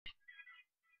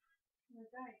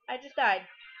I just died.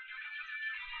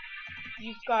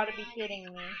 You've got to be kidding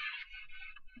me.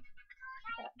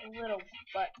 That little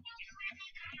butt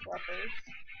fluffers.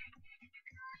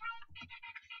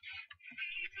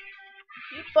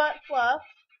 You butt fluff.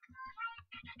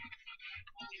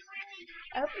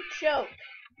 I hope you choke,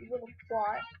 you little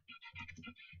twat.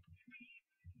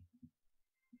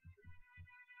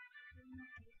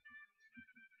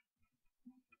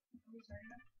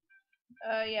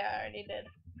 Yeah, I already did.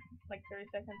 Like 30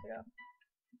 seconds ago. I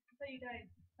thought you died.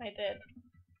 I did.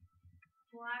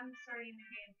 Well, I'm starting the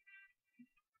game.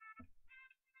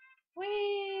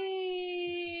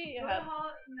 Whee!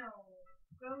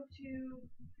 Go to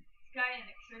Sky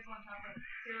Enix. There's one top right.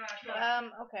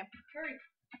 Okay. Hurry.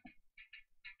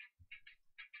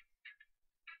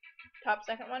 Top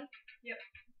second one? Yep.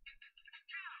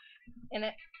 In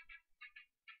it?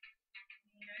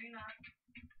 No, you're not.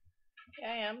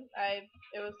 Yeah, I am.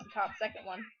 It was the top second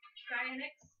one. Sky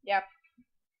Enix? Yep.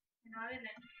 You're not in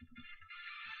it.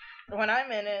 The one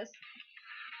I'm in is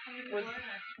How many people was are in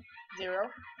there? 0,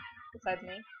 besides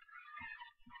me. Well,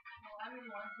 I'm in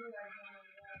one too. I don't know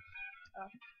that. Oh.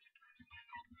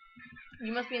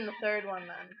 You must be in the third one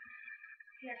then.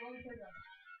 Yeah, go in the third one.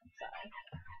 Sorry.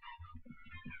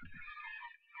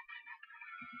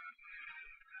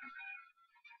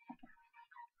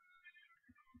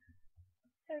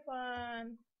 Third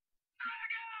one.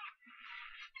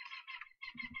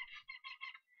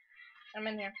 I'm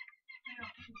in here. I know.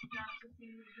 It's not supposed to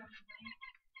be jumping thing.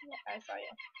 Yeah, I saw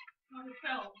you. Oh, you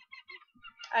fell.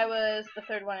 I was the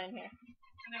third one in here.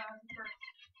 No, I was the first.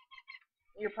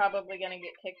 You're probably gonna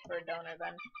get kicked for a donor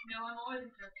then. No, I'm always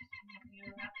the first. Nothing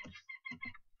ever happens.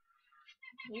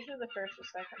 Usually the first or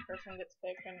second person gets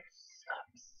picked and it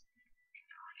sucks.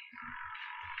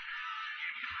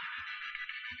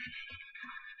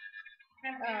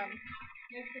 Make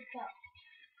it to the top.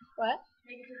 What?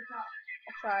 Make it to the top.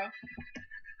 Oh, sorry.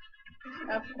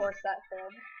 Of course that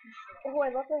failed. Oh, I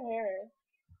love her hair.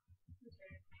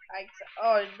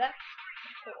 Oh, that's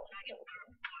cool.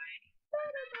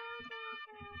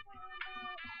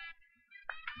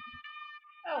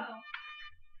 Oh.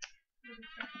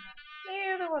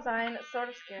 There was I, and it sort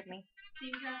of scared me.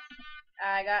 Team test.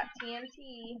 I got TNT.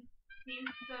 Team,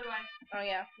 so do I. Oh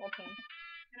yeah, well team.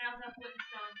 And I also have flint and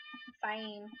stone.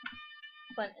 Fine.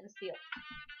 Flint and steel.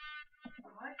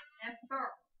 What?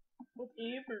 Ever.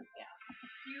 Whatever. Yeah.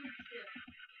 Huge steel.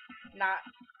 Not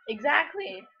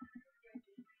exactly.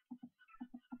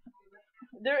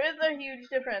 There is a huge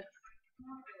difference.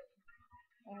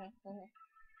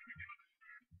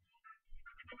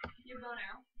 You blown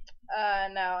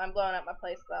out? No, I'm blowing up my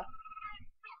place though.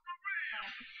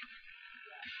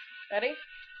 Ready?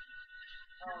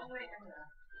 Oh, wait.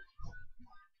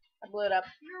 I blew it up.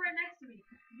 You were right next to me.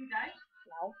 Did you die?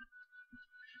 No.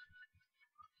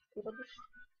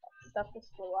 Stuff just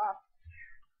flew off.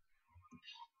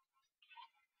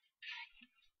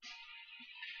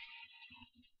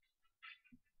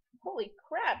 Holy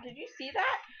crap, did you see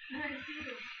that? I see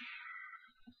you.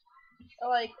 It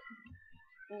like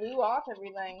blew off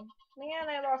everything. Man,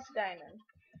 I lost a diamond.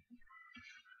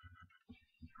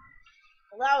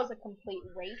 Well, that was a complete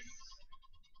waste.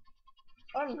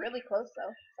 Oh, I'm really close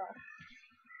though, so.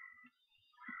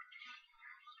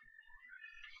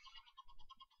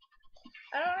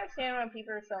 I don't understand why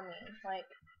people are so mean. Like,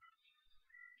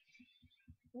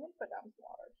 I'm gonna put down some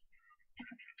water.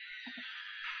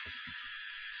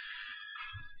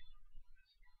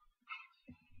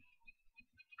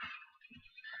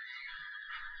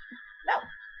 No!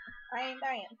 I ain't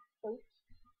dying. Please.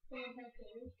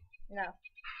 No.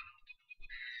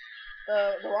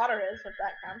 The water is, if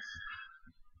that counts.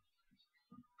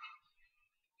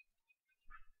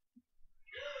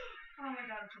 Oh my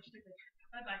god, I'm so stupid.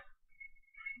 Bye bye.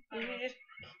 Did you just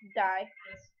die?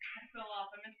 Yes. I fell off.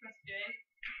 I meant to press J. I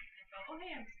fell. Oh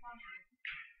hey, I'm spawning.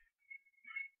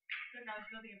 Look, I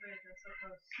was building a bridge. I was so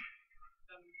close.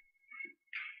 So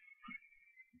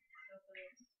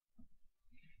close.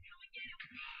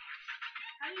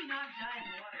 How do you not die in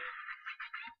the water?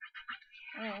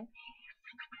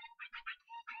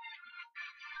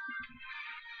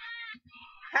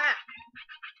 Ha!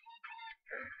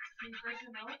 Can you first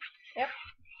and milk? Yep.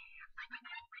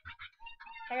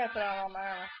 I gotta put on all my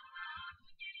armor.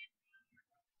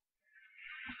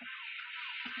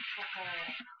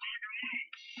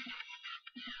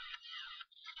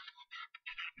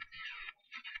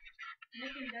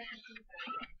 Making death and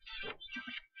suicide.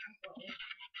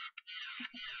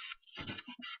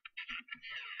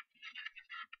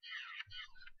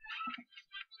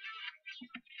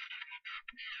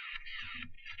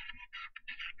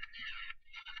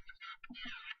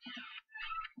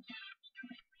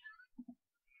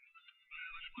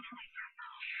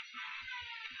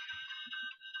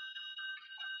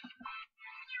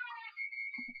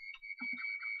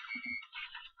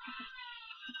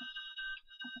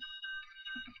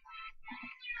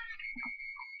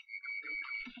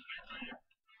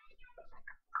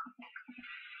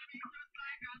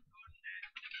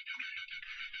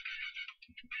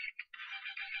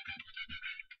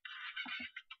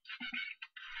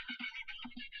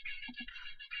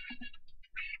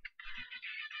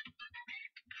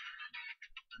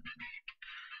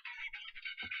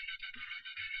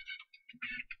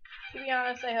 be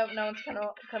honest, I hope no one's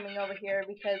coming over here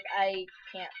because I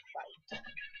can't fight.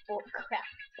 Oh crap.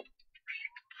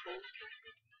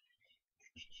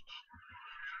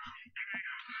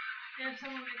 There's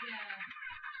someone again.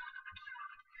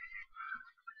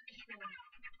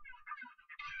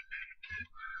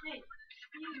 Hey,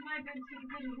 use my bed to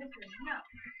continue history. No.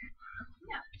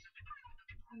 No.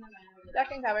 I'm not gonna have it. Duck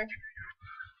and cover.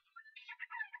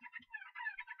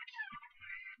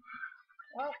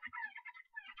 Well.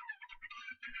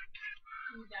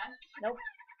 You dead? Nope.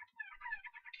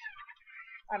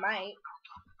 I might.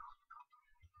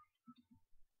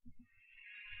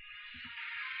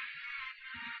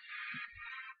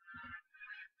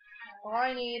 All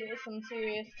I need is some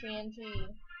serious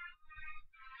TNT.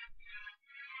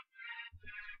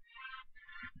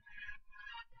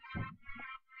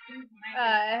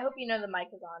 I hope you know the mic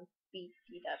is on. Beat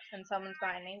ups, and someone's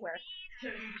behind me. Where?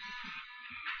 Wait,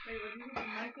 what do you think the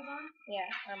mic is on? Yeah,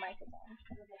 our mic is on.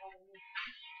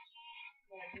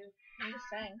 I'm just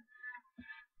saying.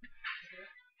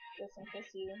 Just in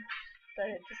case you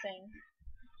started to sing.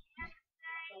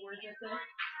 The words I said?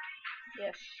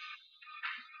 Yes.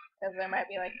 Because there might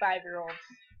be like 5-year-olds.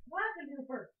 What happened to the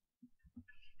first?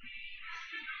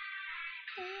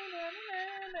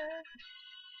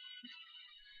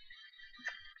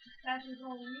 Passion's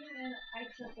only me and I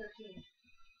said 13.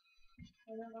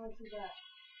 I don't know what you got.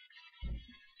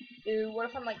 Dude, what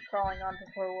if I'm like crawling onto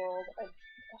her world?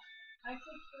 I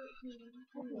said 13.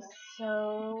 I'd be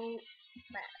so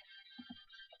mad.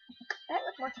 That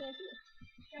was more TNT.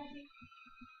 Cassie,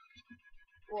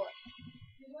 What?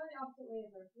 you're going the opposite way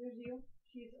of her. There's you.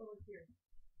 She's over here.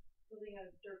 Building a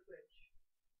dirt bridge.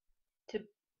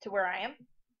 To where I am?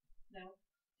 No.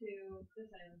 To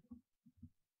this island.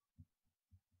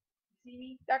 See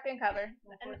me? Duck and cover.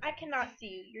 And I cannot see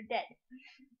you. You're dead.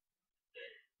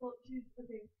 Well, she's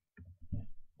okay.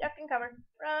 Duck and cover.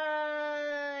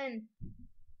 Run!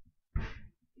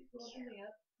 She's blowing something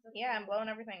up. Yeah, I'm blowing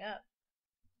everything up.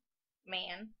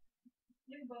 Man.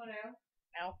 You can blow it out.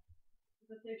 No.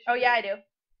 But they're Oh yeah, I do.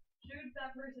 Shoot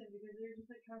that person because they're just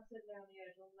like constant down the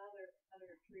edge. Well, now they're under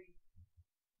a tree.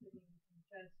 Sitting in the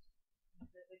chest.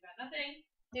 They got nothing.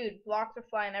 Dude, blocks are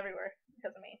flying everywhere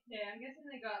because of me. Yeah, I'm guessing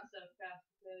they got stuff fast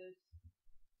because.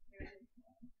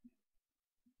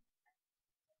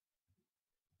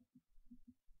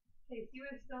 Hey, see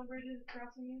where the stone bridge is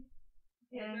crossing you?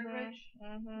 Yeah, dirt bridge.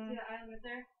 See that island right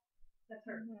there? That's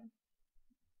her. You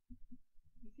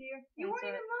see her? You weren't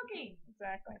even looking!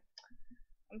 Exactly.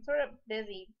 I'm sort of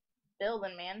busy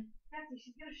building, man. Cassie,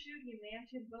 she's gonna shoot you, man.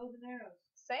 She has bows and arrows.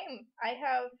 Same. I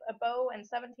have a bow and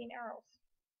 17 arrows.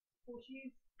 Well,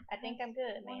 she's. I think I'm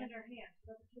good, One man. in her hand. She's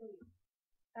about to kill you.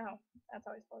 Oh, that's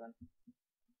always cool then.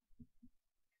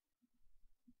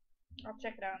 I'll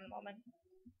check it out in a moment.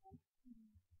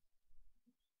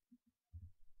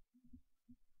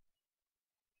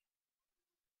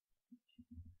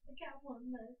 I got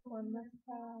one left. One less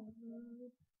problem.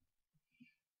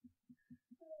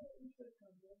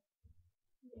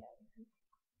 Yeah.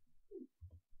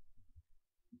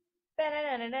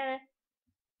 Ba-da-da-da-da.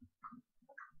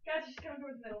 Guys, she's coming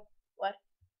towards the middle. What?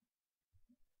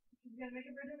 She's gonna make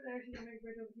a bridge over there. She's gonna make a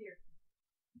bridge over here.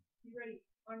 Be ready.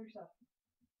 Arm yourself.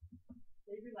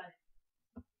 Save your life.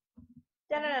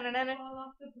 Da-da-da-da-da. Fall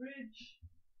off the bridge.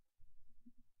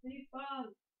 Please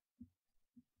fall.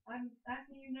 I'm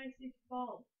asking you nicely to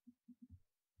fall.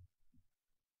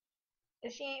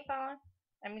 If she ain't falling?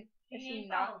 I mean, She is she ain't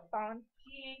not falling?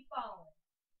 She ain't falling.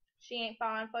 She ain't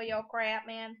falling for your crap,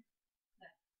 man.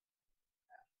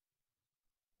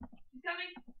 She's coming.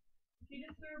 She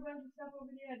just threw a bunch of stuff over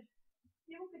the edge.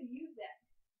 People could have used that.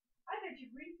 I bet you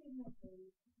really think that's for you.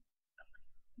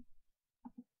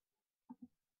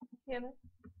 Hannah,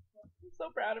 I'm so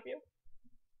proud of you.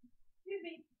 Excuse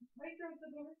me. Why are you throwing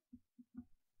stuff over?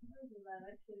 I was glad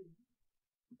I killed you.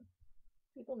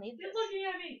 People need She's this. looking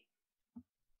at me.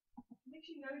 I think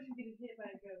she knows she's getting hit by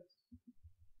a ghost.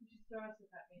 She's throwing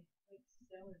stuff at me, like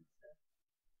stone and stuff.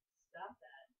 Stop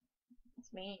that.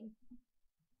 It's mean.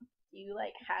 Do you,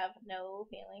 like, have no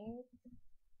feelings?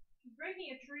 She's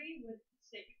breaking a tree with a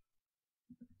stick.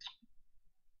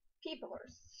 People are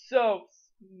so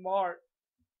smart.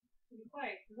 Be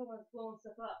quiet, because no one's blowing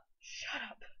stuff up. Shut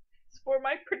up. It's for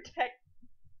my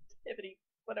protectivity.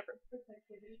 Whatever.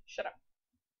 Protectivity. Shut up.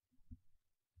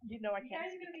 You know I You can't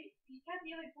guys are speak. gonna be. You can't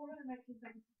be like 400 19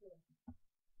 seconds to kill.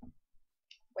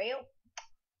 Well,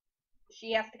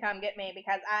 she has to come get me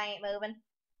because I ain't moving.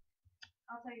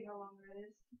 I'll tell you how long that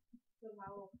is. With my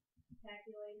little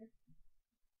calculator.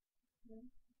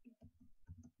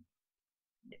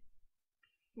 Yeah.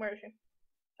 Where is she?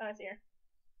 Oh, I see her.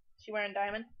 She wearing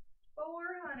diamond?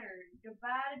 400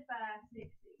 divided by 60.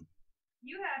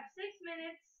 You have 6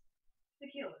 minutes to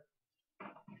kill her.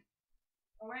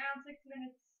 Around 6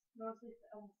 minutes, mostly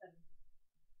almost 7.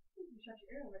 You shot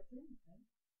your arrow right through me, man.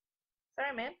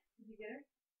 Sorry, man. Did you get her?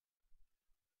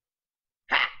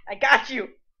 Ha! I got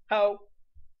you! Ho.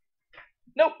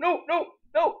 No, no, no,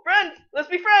 no! Friends! Let's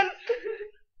be friends!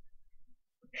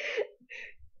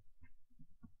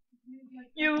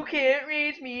 You can't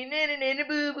reach me, na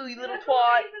boo boo, you little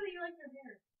twat. You like your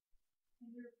hair.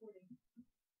 And you're recording.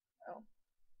 Oh.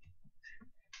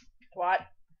 Twat.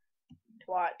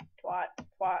 Twat, twat,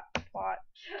 twat, twat.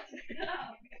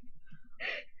 Stop.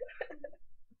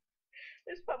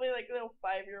 There's probably like little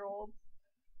 5-year-olds.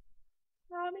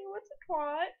 Mommy, what's a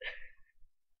twat?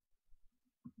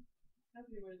 That's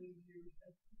the way these viewers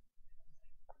say.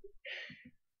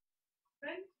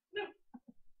 Friend? No.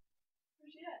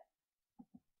 Where's she at?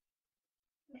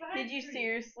 Did you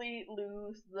seriously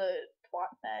lose the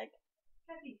twat bag?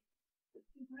 Cassidy.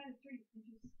 She's behind a tree and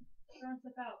she's throwing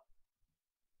stuff out.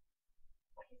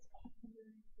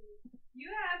 You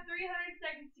have 300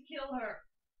 seconds to kill her.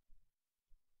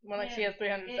 Well, like she has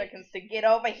 300 seconds to get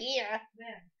over here.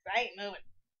 Then. I ain't moving.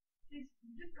 She's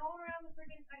just going around the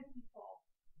friggin' island fall.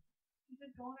 She's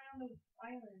just going around those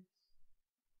islands.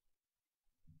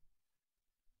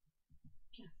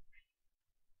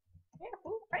 Yeah,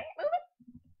 fool, I ain't moving.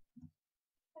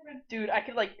 Dude, I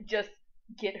could like just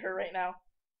get her right now.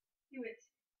 Do it.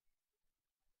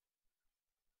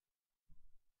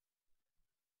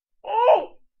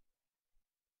 Oh!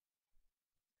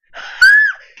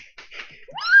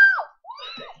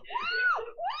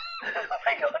 Oh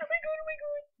my god, oh my god, oh my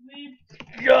god. Leave.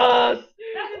 Yes!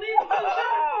 Leave before the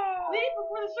server. Leave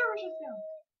before the server shuts down.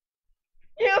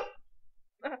 Yep.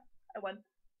 I won.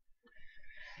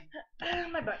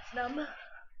 My butt's numb.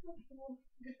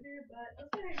 Good for your butt.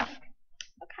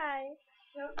 Okay.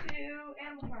 Go to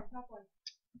Animal Farm, top one.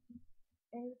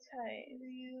 Okay.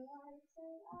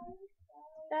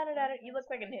 Da da da da. You look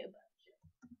like a noob.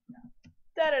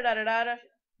 Da da da da da da.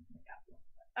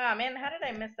 Ah, man, how did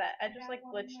I miss that? I just like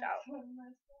glitched out.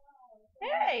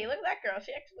 Hey, look at that girl.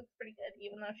 She actually looks pretty good,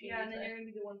 even though she. Yeah, and then you're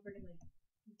gonna do one freaking like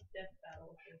death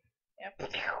battle. Yeah.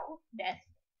 Death.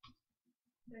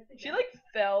 She like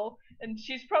fell, and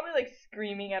she's probably like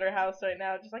screaming at her house right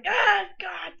now, just like, ah,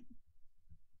 God.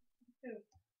 Who?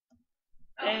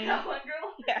 Oh, that one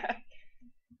girl. Yeah.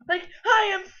 Like,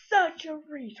 I am such a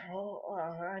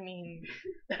retard. I mean,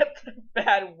 that's a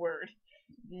bad word.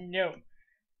 No.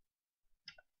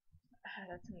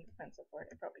 That's an offensive word.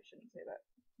 I probably shouldn't say that.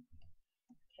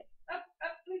 Okay. Up,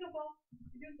 please don't fall.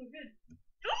 You're doing so good.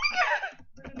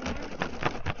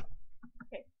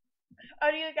 Okay. Oh,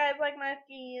 do you guys like my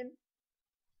skin?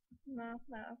 No,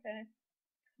 okay.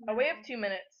 Oh, we have 2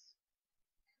 minutes.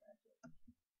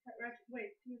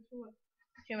 Wait, 2 minutes for what?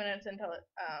 2 minutes until it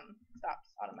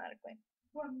stops automatically.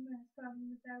 One last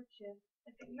time without you.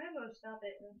 I think might as well stop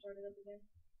it and start it up again.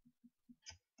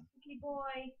 Okay,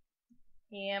 boy.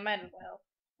 Yeah, might as well.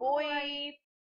 Boy.